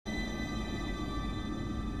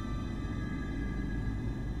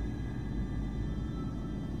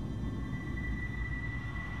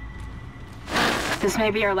This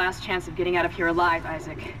may be our last chance of getting out of here alive,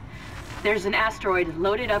 Isaac. There's an asteroid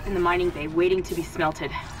loaded up in the mining bay waiting to be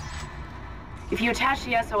smelted. If you attach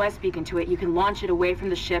the SOS beacon to it, you can launch it away from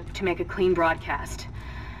the ship to make a clean broadcast.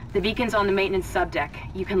 The beacon's on the maintenance subdeck.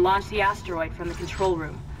 You can launch the asteroid from the control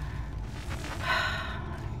room.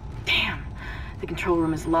 Damn, the control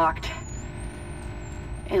room is locked.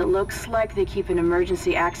 It looks like they keep an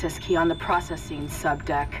emergency access key on the processing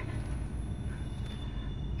subdeck.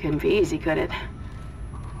 Couldn't be easy, could it?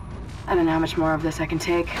 I don't know how much more of this I can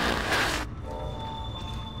take. You're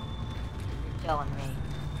telling me.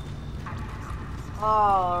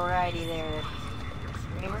 Alrighty there,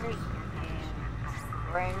 streamers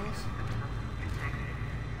and friends.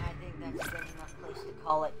 I think that's a good enough place to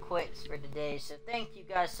call it quits for today. So thank you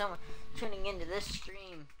guys so much for tuning into this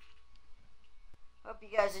stream. Hope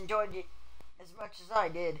you guys enjoyed it as much as I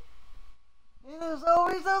did. And as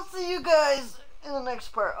always, I'll see you guys in the next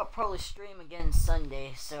part. I'll probably stream again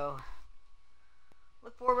Sunday, so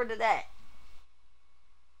look forward to that.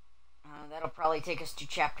 That'll probably take us to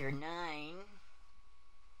chapter 9.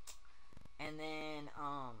 And then,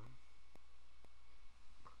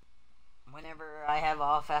 whenever I have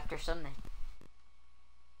off after Sunday.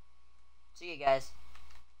 See you guys.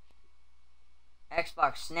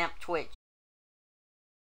 Xbox, Snap, Twitch.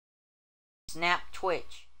 Snap,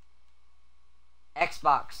 Twitch.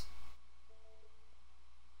 Xbox.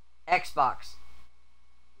 Xbox.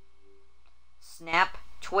 Snap,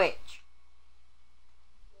 Twitch.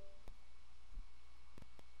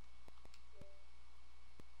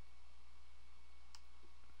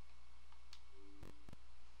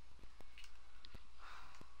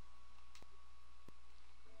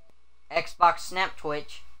 Xbox, Snap,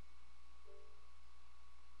 Twitch.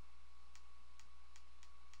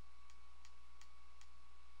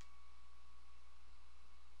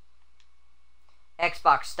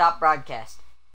 Xbox, stop broadcast.